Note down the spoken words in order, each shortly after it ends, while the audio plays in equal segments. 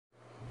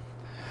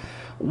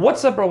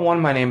What's up, everyone?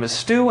 My name is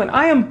Stu, and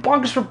I am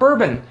Bonkers for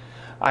Bourbon.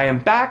 I am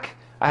back.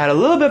 I had a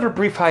little bit of a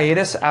brief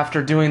hiatus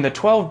after doing the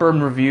 12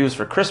 bourbon reviews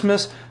for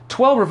Christmas,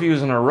 12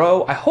 reviews in a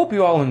row. I hope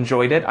you all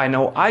enjoyed it. I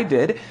know I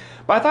did.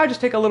 But I thought I'd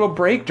just take a little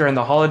break during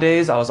the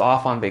holidays. I was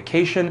off on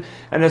vacation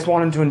and just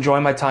wanted to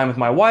enjoy my time with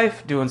my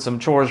wife, doing some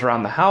chores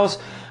around the house.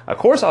 Of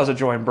course, I was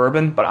enjoying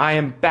bourbon, but I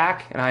am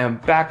back, and I am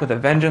back with a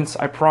vengeance,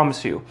 I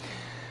promise you.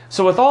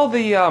 So with all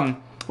the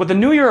with the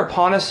new year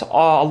upon us,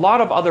 a lot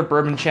of other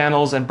bourbon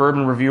channels and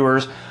bourbon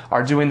reviewers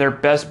are doing their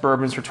best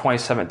bourbons for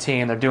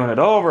 2017. They're doing it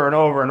over and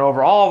over and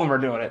over. All of them are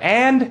doing it.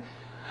 And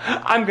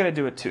I'm going to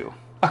do it too,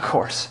 of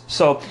course.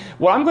 So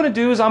what I'm going to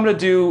do is I'm going to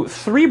do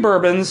 3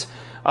 bourbons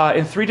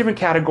in 3 different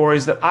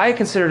categories that I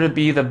consider to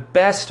be the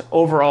best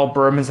overall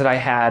bourbons that I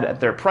had at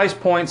their price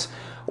points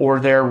or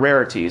their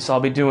rarities. So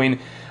I'll be doing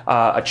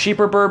a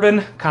cheaper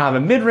bourbon, kind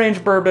of a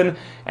mid-range bourbon,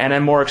 and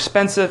a more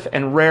expensive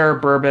and rare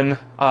bourbon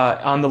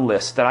on the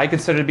list that I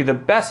consider to be the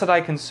best that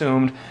I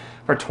consumed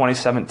for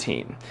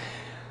 2017.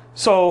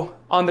 So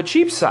on the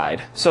cheap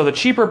side, so the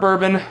cheaper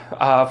bourbon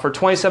for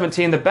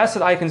 2017, the best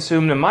that I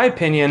consumed in my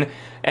opinion,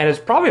 and it's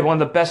probably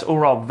one of the best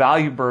overall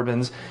value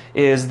bourbons,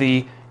 is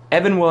the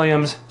Evan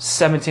Williams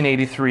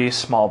 1783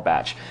 small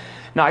batch.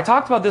 Now, I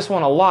talked about this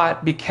one a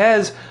lot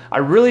because I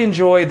really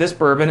enjoy this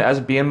bourbon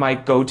as being my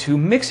go-to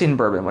mixing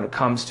bourbon when it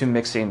comes to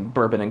mixing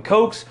bourbon and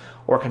Cokes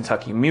or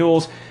Kentucky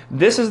Mules.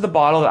 This is the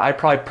bottle that I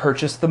probably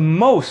purchased the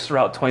most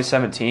throughout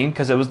 2017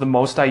 because it was the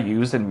most I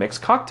used in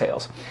mixed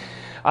cocktails.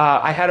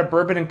 I had a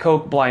bourbon and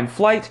Coke blind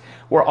flight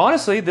where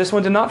honestly this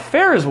one did not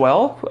fare as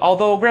well,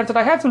 although granted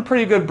I had some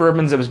pretty good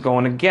bourbons it was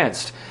going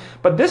against.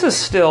 But this is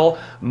still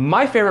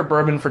my favorite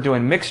bourbon for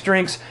doing mixed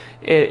drinks.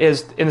 It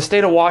is in the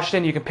state of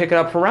Washington. You can pick it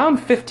up for around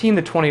 $15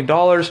 to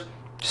 $20.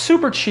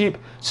 Super cheap,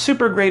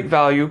 super great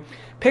value.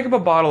 Pick up a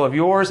bottle of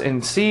yours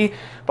and see.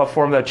 But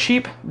for the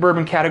cheap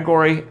bourbon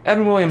category,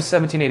 Evan Williams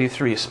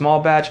 1783 small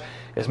batch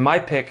is my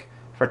pick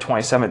for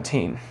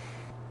 2017.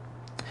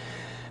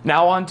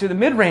 Now on to the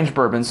mid-range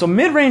bourbon. So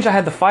mid-range, I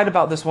had to fight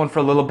about this one for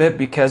a little bit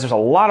because there's a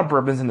lot of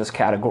bourbons in this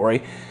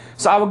category.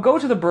 So I would go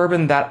to the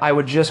bourbon that I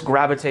would just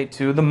gravitate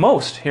to the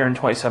most here in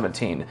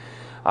 2017.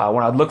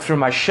 When I'd look through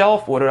my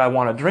shelf, what did I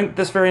want to drink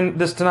this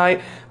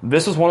tonight?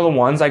 This was one of the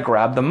ones I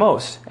grabbed the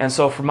most. And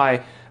so for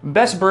my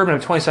best bourbon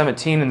of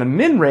 2017 in the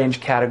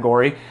mid-range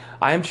category,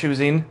 I am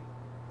choosing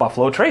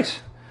Buffalo Trace.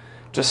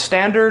 Just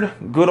standard,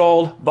 good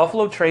old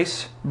Buffalo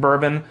Trace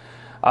bourbon.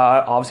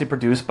 Obviously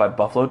produced by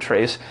Buffalo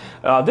Trace.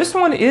 This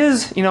one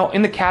is,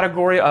 in the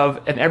category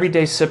of an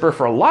everyday sipper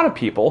for a lot of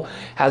people.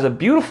 Has a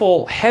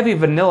beautiful, heavy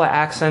vanilla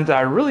accent that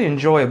I really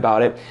enjoy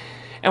about it.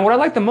 And what I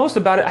like the most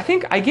about it, I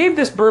think I gave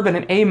this bourbon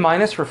an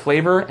A- for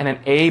flavor and an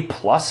A+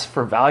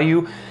 for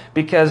value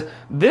because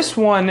this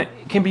one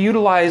can be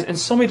utilized in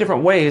so many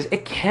different ways.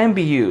 It can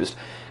be used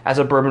as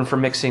a bourbon for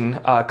mixing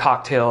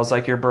cocktails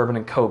like your bourbon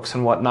and Cokes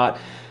and whatnot,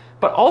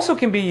 but also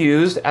can be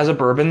used as a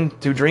bourbon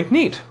to drink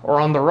neat or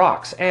on the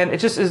rocks. And it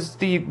just is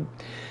the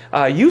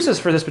uses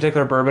for this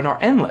particular bourbon are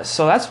endless.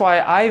 So that's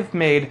why I've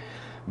made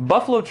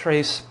Buffalo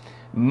Trace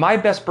my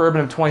best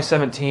bourbon of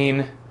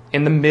 2017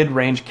 in the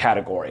mid-range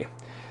category.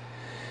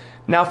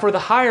 Now for the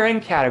higher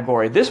end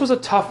category, this was a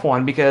tough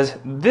one because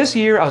this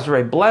year I was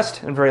very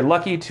blessed and very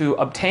lucky to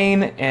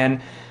obtain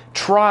and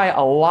try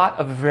a lot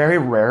of very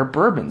rare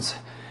bourbons.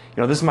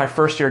 This is my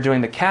first year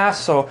doing the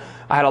cast, so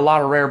I had a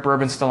lot of rare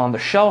bourbons still on the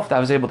shelf that I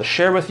was able to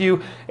share with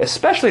you,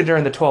 especially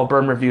during the 12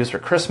 bourbon reviews for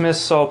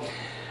Christmas. So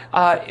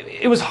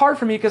it was hard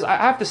for me because I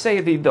have to say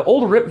the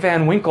old Rip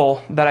Van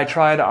Winkle that I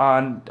tried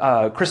on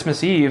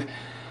Christmas Eve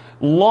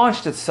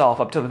launched itself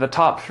up to the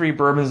top 3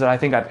 bourbons that I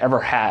think I've ever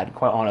had,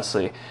 quite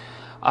honestly.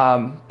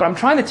 But I'm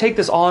trying to take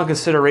this all in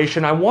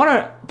consideration. I want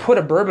to put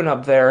a bourbon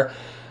up there,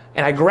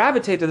 and I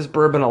gravitate to this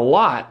bourbon a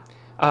lot.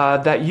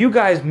 That you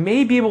guys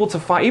may be able to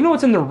find, even though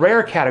it's in the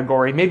rare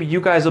category, maybe you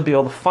guys will be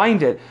able to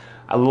find it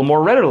a little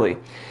more readily.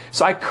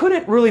 So I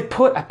couldn't really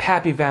put a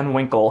Pappy Van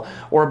Winkle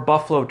or a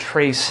Buffalo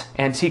Trace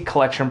Antique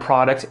Collection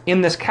product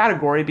in this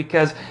category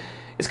because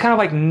it's kind of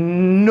like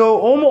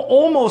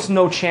almost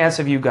no chance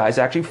of you guys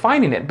actually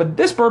finding it. But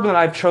this bourbon that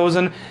I've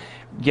chosen,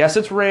 yes,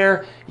 it's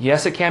rare.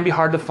 Yes, it can be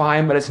hard to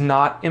find, but it's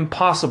not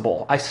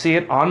impossible. I see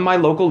it on my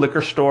local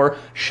liquor store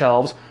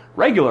shelves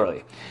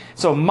regularly.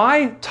 So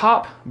my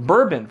top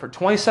bourbon for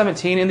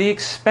 2017 in the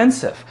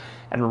expensive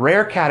and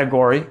rare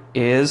category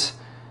is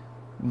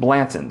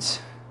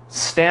Blanton's.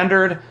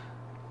 Standard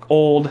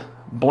old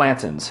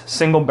Blanton's,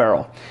 single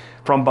barrel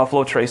from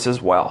Buffalo Trace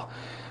as well.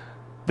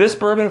 This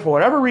bourbon, for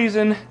whatever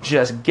reason,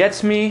 just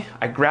gets me.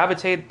 I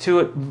gravitate to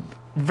it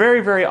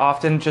very, very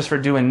often just for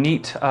doing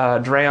neat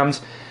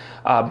drams.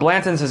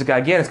 Blanton's is,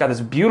 again, it's got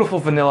this beautiful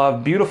vanilla,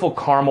 beautiful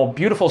caramel,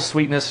 beautiful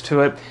sweetness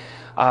to it.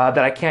 That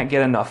I can't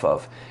get enough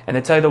of. And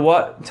to tell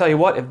you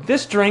what, if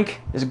this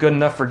drink is good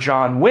enough for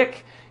John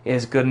Wick, it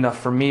is good enough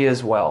for me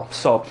as well.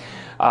 So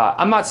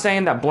I'm not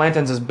saying that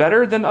Blanton's is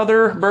better than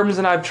other bourbons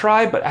that I've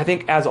tried, but I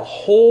think as a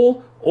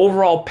whole,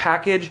 overall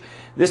package,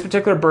 this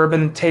particular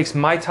bourbon takes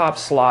my top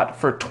slot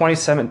for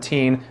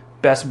 2017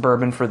 best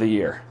bourbon for the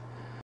year.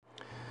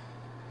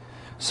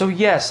 So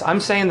yes, I'm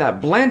saying that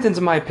Blanton's,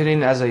 in my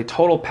opinion, as a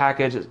total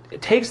package,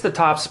 it takes the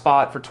top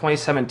spot for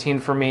 2017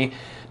 for me.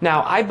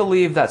 Now, I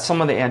believe that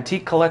some of the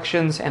antique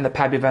collections and the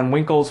Pappy Van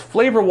Winkles,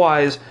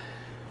 flavor-wise,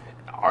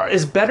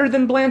 is better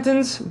than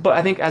Blanton's, but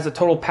I think as a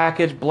total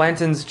package,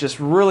 Blanton's just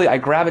really, I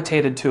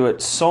gravitated to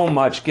it so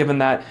much, given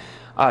that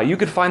you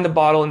could find the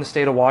bottle in the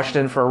state of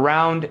Washington for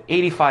around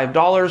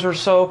 $85 or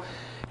so,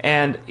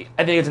 and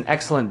I think it's an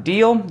excellent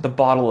deal. The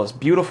bottle is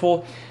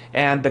beautiful,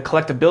 and the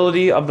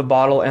collectability of the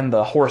bottle and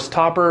the horse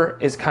topper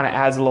is kind of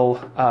adds a little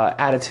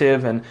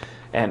additive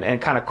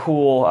and kind of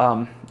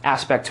cool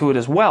aspect to it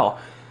as well.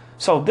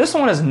 So this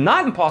one is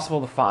not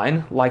impossible to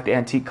find, like the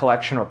Antique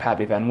Collection or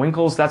Pappy Van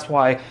Winkles. That's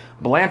why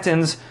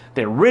Blanton's,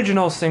 the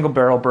original single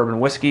barrel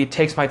bourbon whiskey,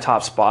 takes my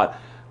top spot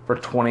for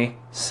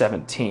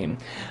 2017.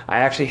 I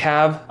actually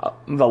have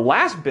the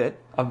last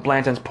bit of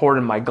Blanton's poured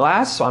in my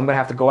glass, so I'm going to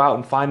have to go out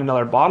and find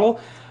another bottle.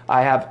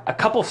 I have a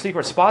couple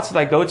secret spots that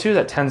I go to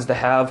that tends to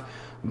have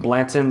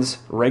Blanton's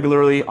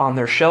regularly on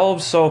their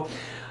shelves. So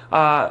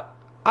I'd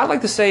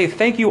like to say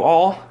thank you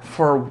all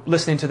for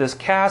listening to this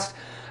cast.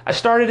 I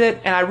started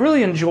it, and I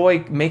really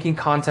enjoy making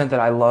content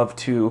that I love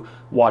to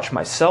watch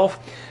myself.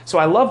 So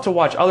I love to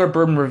watch other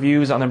bourbon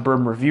reviews, other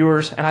bourbon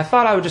reviewers, and I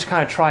thought I would just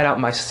kind of try it out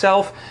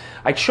myself.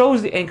 I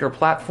chose the Anchor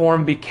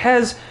platform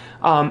because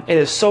it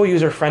is so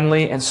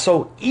user-friendly and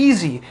so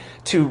easy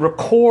to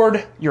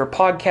record your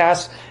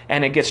podcast,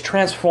 and it gets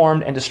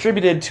transformed and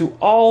distributed to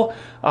all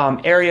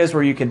areas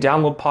where you can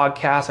download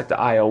podcasts, like the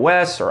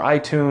iOS or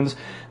iTunes,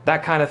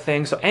 that kind of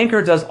thing. So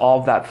Anchor does all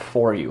of that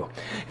for you.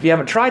 If you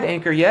haven't tried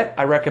Anchor yet,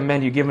 I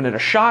recommend you giving it a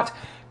shot.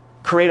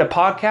 Create a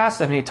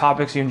podcast of any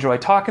topics you enjoy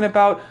talking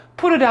about,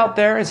 put it out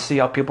there and see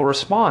how people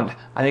respond.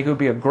 I think it would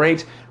be a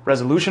great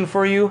resolution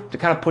for you to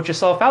kind of put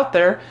yourself out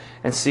there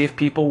and see if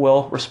people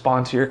will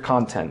respond to your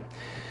content.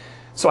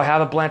 So I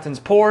have a Blanton's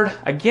poured.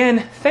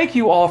 Again, thank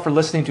you all for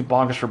listening to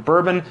Bonkers for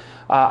Bourbon.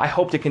 I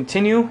hope to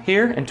continue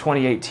here in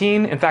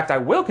 2018. In fact, I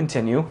will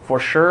continue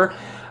for sure.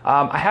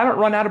 I haven't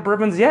run out of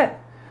bourbons yet.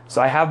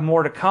 So I have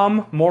more to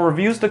come, more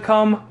reviews to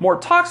come, more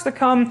talks to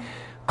come.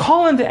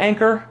 Call into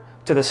Anchor,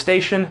 to the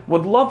station.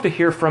 Would love to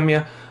hear from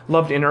you.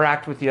 Love to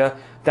interact with you.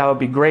 That would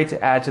be great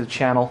to add to the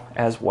channel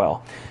as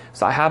well.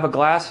 So I have a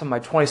glass of my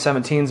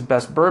 2017's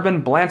best bourbon,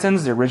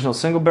 Blanton's, the original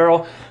single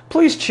barrel.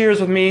 Please cheers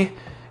with me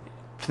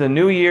to the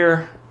new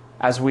year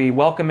as we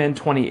welcome in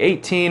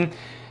 2018,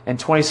 and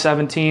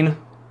 2017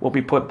 will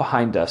be put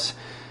behind us.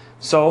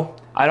 So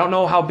I don't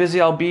know how busy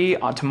I'll be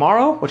on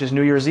tomorrow, which is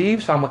New Year's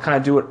Eve, so I'm going to kind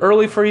of do it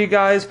early for you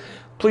guys.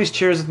 Please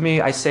cheers with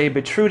me. I say,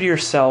 be true to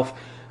yourself,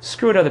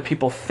 screw what other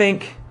people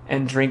think,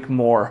 and drink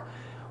more.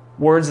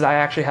 Words that I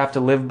actually have to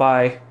live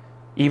by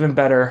even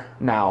better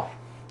now.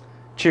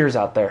 Cheers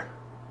out there.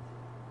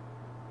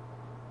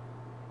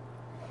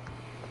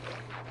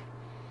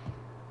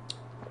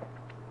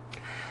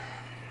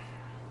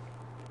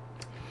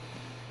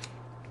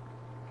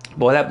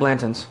 Boy, that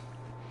Blanton's.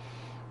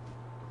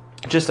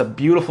 Just a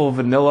beautiful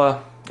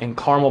vanilla and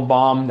caramel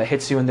bomb that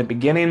hits you in the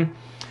beginning.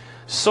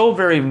 So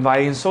very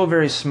inviting, so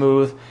very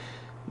smooth.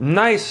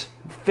 Nice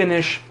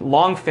finish,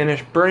 long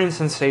finish, burning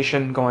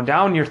sensation going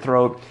down your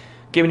throat,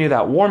 giving you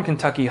that warm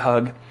Kentucky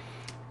hug.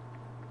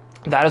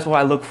 That is what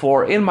I look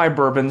for in my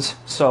bourbons.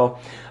 So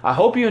I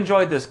hope you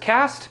enjoyed this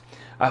cast.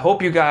 I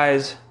hope you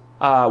guys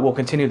will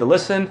continue to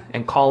listen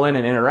and call in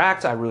and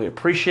interact. I really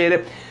appreciate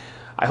it.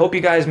 I hope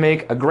you guys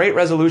make a great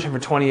resolution for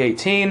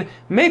 2018.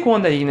 Make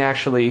one that you can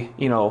actually,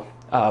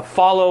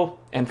 follow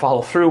and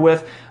follow through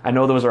with. I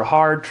know those are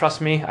hard.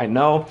 Trust me, I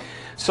know.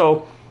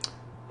 So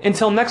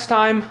until next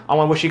time, I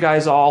want to wish you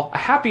guys all a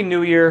happy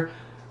new year.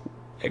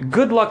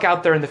 Good luck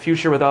out there in the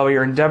future with all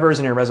your endeavors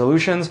and your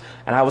resolutions.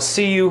 And I will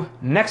see you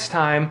next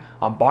time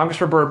on Bonkers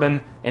for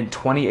Bourbon in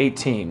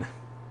 2018.